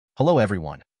Hello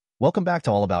everyone. Welcome back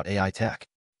to All About AI Tech.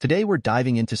 Today we're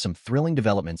diving into some thrilling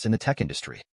developments in the tech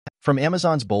industry. From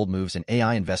Amazon's bold moves in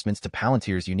AI investments to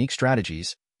Palantir's unique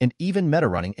strategies, and even Meta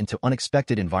running into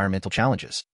unexpected environmental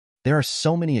challenges. There are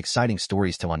so many exciting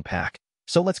stories to unpack,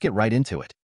 so let's get right into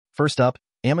it. First up,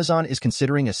 Amazon is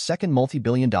considering a second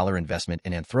multi-billion-dollar investment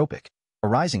in Anthropic, a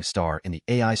rising star in the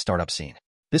AI startup scene.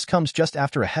 This comes just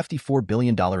after a hefty $4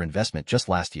 billion investment just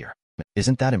last year.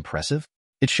 Isn't that impressive?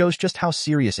 It shows just how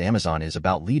serious Amazon is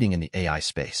about leading in the AI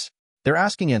space. They're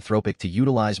asking Anthropic to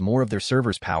utilize more of their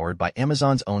servers powered by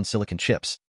Amazon's own silicon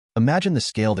chips. Imagine the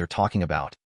scale they're talking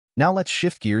about. Now let's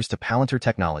shift gears to Palantir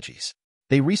Technologies.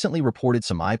 They recently reported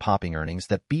some eye-popping earnings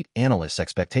that beat analysts'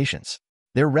 expectations.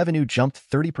 Their revenue jumped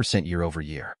 30% year over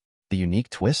year. The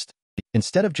unique twist?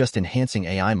 Instead of just enhancing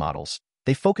AI models,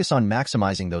 they focus on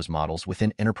maximizing those models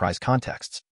within enterprise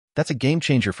contexts. That's a game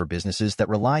changer for businesses that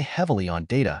rely heavily on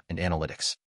data and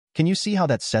analytics. Can you see how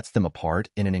that sets them apart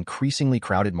in an increasingly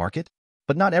crowded market?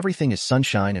 But not everything is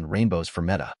sunshine and rainbows for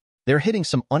Meta. They're hitting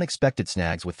some unexpected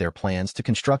snags with their plans to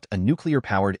construct a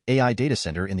nuclear-powered AI data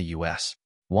center in the US.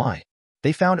 Why?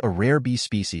 They found a rare bee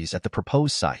species at the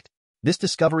proposed site. This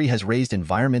discovery has raised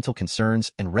environmental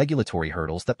concerns and regulatory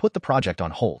hurdles that put the project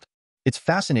on hold. It's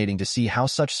fascinating to see how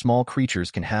such small creatures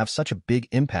can have such a big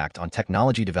impact on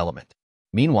technology development.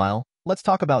 Meanwhile, let's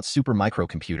talk about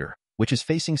Supermicrocomputer, which is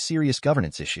facing serious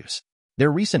governance issues. Their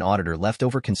recent auditor left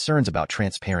over concerns about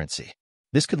transparency.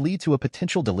 This could lead to a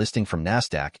potential delisting from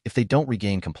Nasdaq if they don't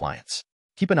regain compliance.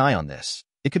 Keep an eye on this.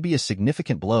 It could be a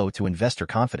significant blow to investor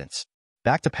confidence.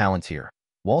 Back to Palantir.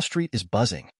 Wall Street is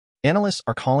buzzing. Analysts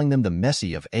are calling them the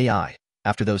Messi of AI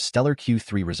after those stellar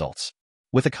Q3 results.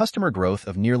 With a customer growth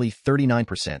of nearly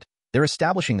 39%, they're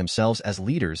establishing themselves as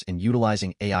leaders in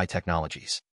utilizing AI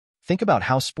technologies. Think about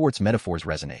how sports metaphors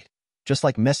resonate. Just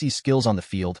like Messi's skills on the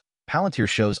field, Palantir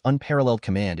shows unparalleled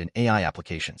command in AI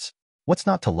applications. What's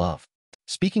not to love?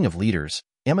 Speaking of leaders,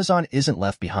 Amazon isn't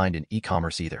left behind in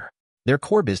e-commerce either. Their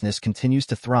core business continues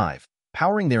to thrive,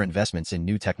 powering their investments in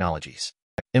new technologies.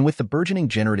 And with the burgeoning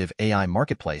generative AI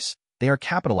marketplace, they are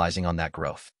capitalizing on that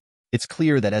growth. It's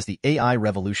clear that as the AI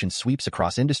revolution sweeps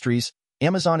across industries,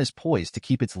 Amazon is poised to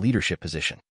keep its leadership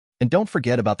position. And don't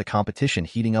forget about the competition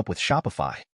heating up with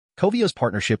Shopify. Covio's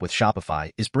partnership with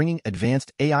Shopify is bringing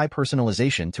advanced AI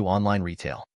personalization to online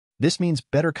retail. This means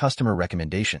better customer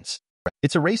recommendations.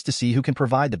 It's a race to see who can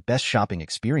provide the best shopping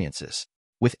experiences.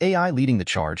 With AI leading the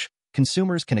charge,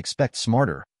 consumers can expect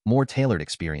smarter, more tailored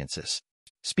experiences.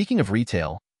 Speaking of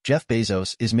retail, Jeff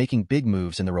Bezos is making big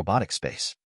moves in the robotics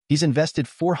space. He's invested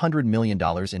 $400 million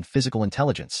in physical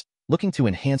intelligence, looking to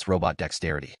enhance robot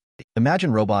dexterity.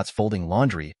 Imagine robots folding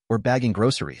laundry or bagging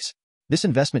groceries. This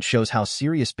investment shows how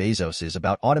serious Bezos is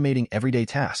about automating everyday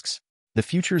tasks. The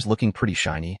future's looking pretty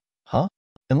shiny, huh?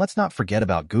 And let's not forget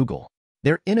about Google.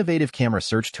 Their innovative camera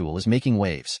search tool is making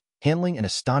waves, handling an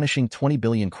astonishing 20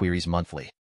 billion queries monthly.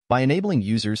 By enabling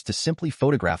users to simply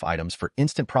photograph items for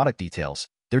instant product details,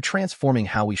 they're transforming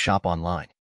how we shop online.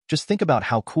 Just think about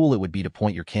how cool it would be to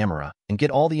point your camera and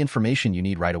get all the information you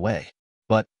need right away.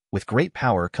 But with great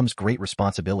power comes great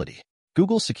responsibility.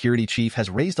 Google's security chief has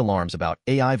raised alarms about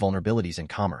AI vulnerabilities in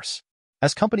commerce.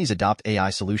 As companies adopt AI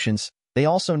solutions, they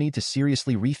also need to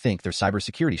seriously rethink their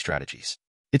cybersecurity strategies.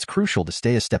 It's crucial to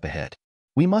stay a step ahead.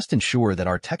 We must ensure that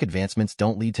our tech advancements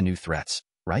don't lead to new threats,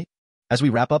 right? As we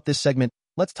wrap up this segment,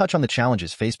 let's touch on the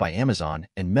challenges faced by Amazon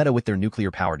and Meta with their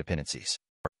nuclear power dependencies.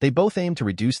 They both aim to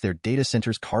reduce their data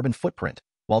centers' carbon footprint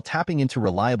while tapping into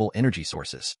reliable energy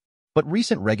sources. But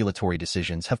recent regulatory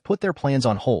decisions have put their plans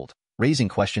on hold, raising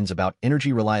questions about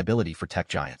energy reliability for tech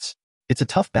giants. It's a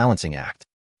tough balancing act.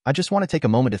 I just want to take a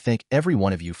moment to thank every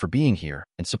one of you for being here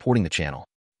and supporting the channel.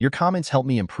 Your comments help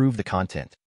me improve the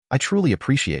content. I truly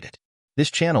appreciate it.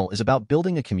 This channel is about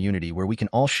building a community where we can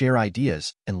all share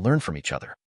ideas and learn from each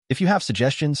other. If you have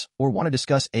suggestions or want to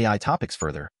discuss AI topics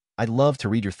further, I'd love to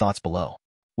read your thoughts below.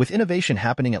 With innovation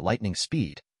happening at lightning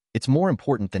speed, it's more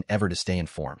important than ever to stay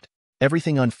informed.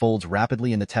 Everything unfolds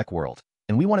rapidly in the tech world,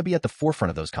 and we want to be at the forefront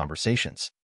of those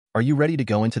conversations. Are you ready to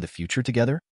go into the future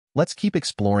together? Let's keep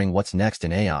exploring what's next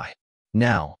in AI.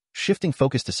 Now, shifting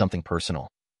focus to something personal.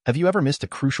 Have you ever missed a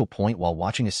crucial point while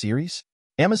watching a series?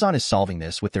 Amazon is solving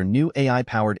this with their new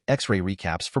AI-powered X-ray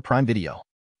recaps for Prime Video.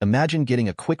 Imagine getting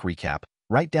a quick recap,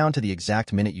 right down to the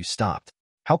exact minute you stopped.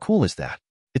 How cool is that?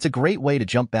 It's a great way to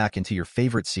jump back into your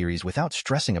favorite series without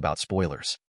stressing about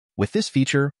spoilers. With this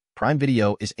feature, Prime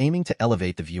Video is aiming to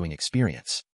elevate the viewing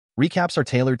experience. Recaps are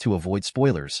tailored to avoid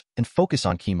spoilers and focus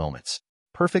on key moments.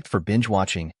 Perfect for binge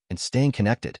watching and staying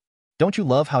connected. Don't you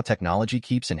love how technology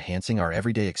keeps enhancing our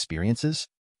everyday experiences?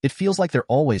 It feels like they're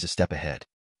always a step ahead.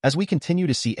 As we continue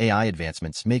to see AI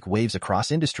advancements make waves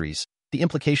across industries, the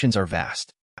implications are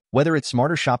vast. Whether it's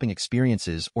smarter shopping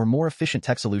experiences or more efficient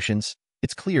tech solutions,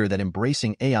 it's clear that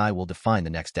embracing AI will define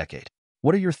the next decade.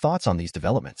 What are your thoughts on these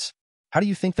developments? How do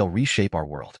you think they'll reshape our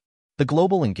world? The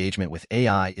global engagement with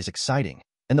AI is exciting,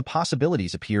 and the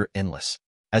possibilities appear endless.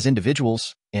 As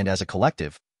individuals, and as a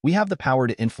collective, we have the power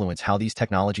to influence how these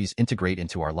technologies integrate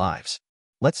into our lives.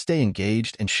 Let's stay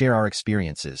engaged and share our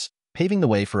experiences, paving the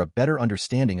way for a better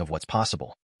understanding of what's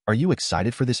possible. Are you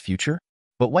excited for this future?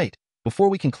 But wait, before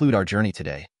we conclude our journey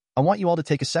today, I want you all to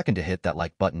take a second to hit that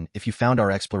like button if you found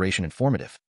our exploration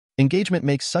informative. Engagement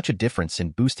makes such a difference in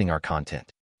boosting our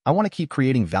content. I want to keep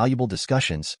creating valuable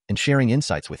discussions and sharing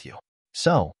insights with you.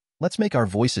 So, let's make our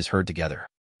voices heard together.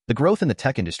 The growth in the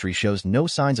tech industry shows no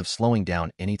signs of slowing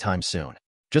down anytime soon.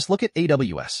 Just look at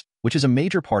AWS, which is a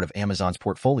major part of Amazon's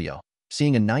portfolio,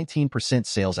 seeing a 19%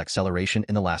 sales acceleration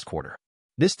in the last quarter.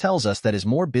 This tells us that as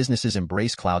more businesses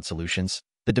embrace cloud solutions,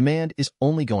 the demand is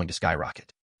only going to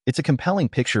skyrocket. It's a compelling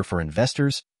picture for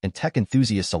investors and tech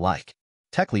enthusiasts alike.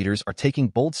 Tech leaders are taking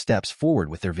bold steps forward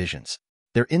with their visions.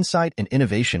 Their insight and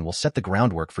innovation will set the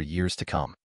groundwork for years to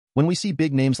come. When we see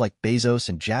big names like Bezos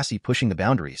and Jassy pushing the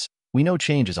boundaries, we know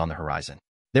change is on the horizon.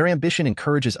 Their ambition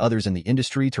encourages others in the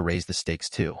industry to raise the stakes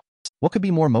too. What could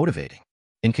be more motivating?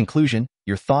 In conclusion,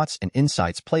 your thoughts and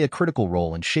insights play a critical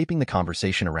role in shaping the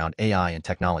conversation around AI and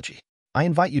technology. I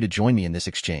invite you to join me in this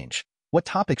exchange. What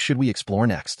topics should we explore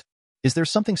next? Is there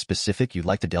something specific you'd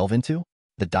like to delve into?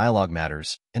 The dialogue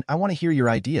matters, and I want to hear your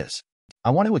ideas. I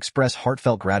want to express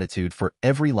heartfelt gratitude for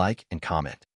every like and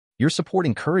comment. Your support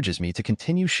encourages me to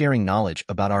continue sharing knowledge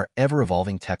about our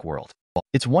ever-evolving tech world.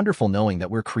 It's wonderful knowing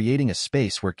that we're creating a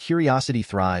space where curiosity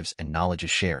thrives and knowledge is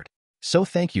shared. So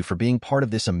thank you for being part of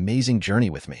this amazing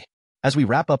journey with me. As we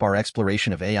wrap up our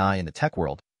exploration of AI in the tech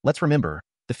world, let's remember,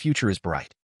 the future is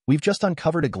bright. We've just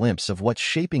uncovered a glimpse of what's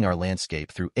shaping our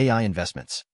landscape through AI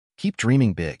investments. Keep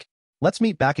dreaming big. Let's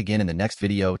meet back again in the next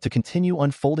video to continue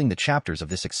unfolding the chapters of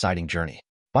this exciting journey.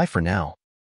 Bye for now.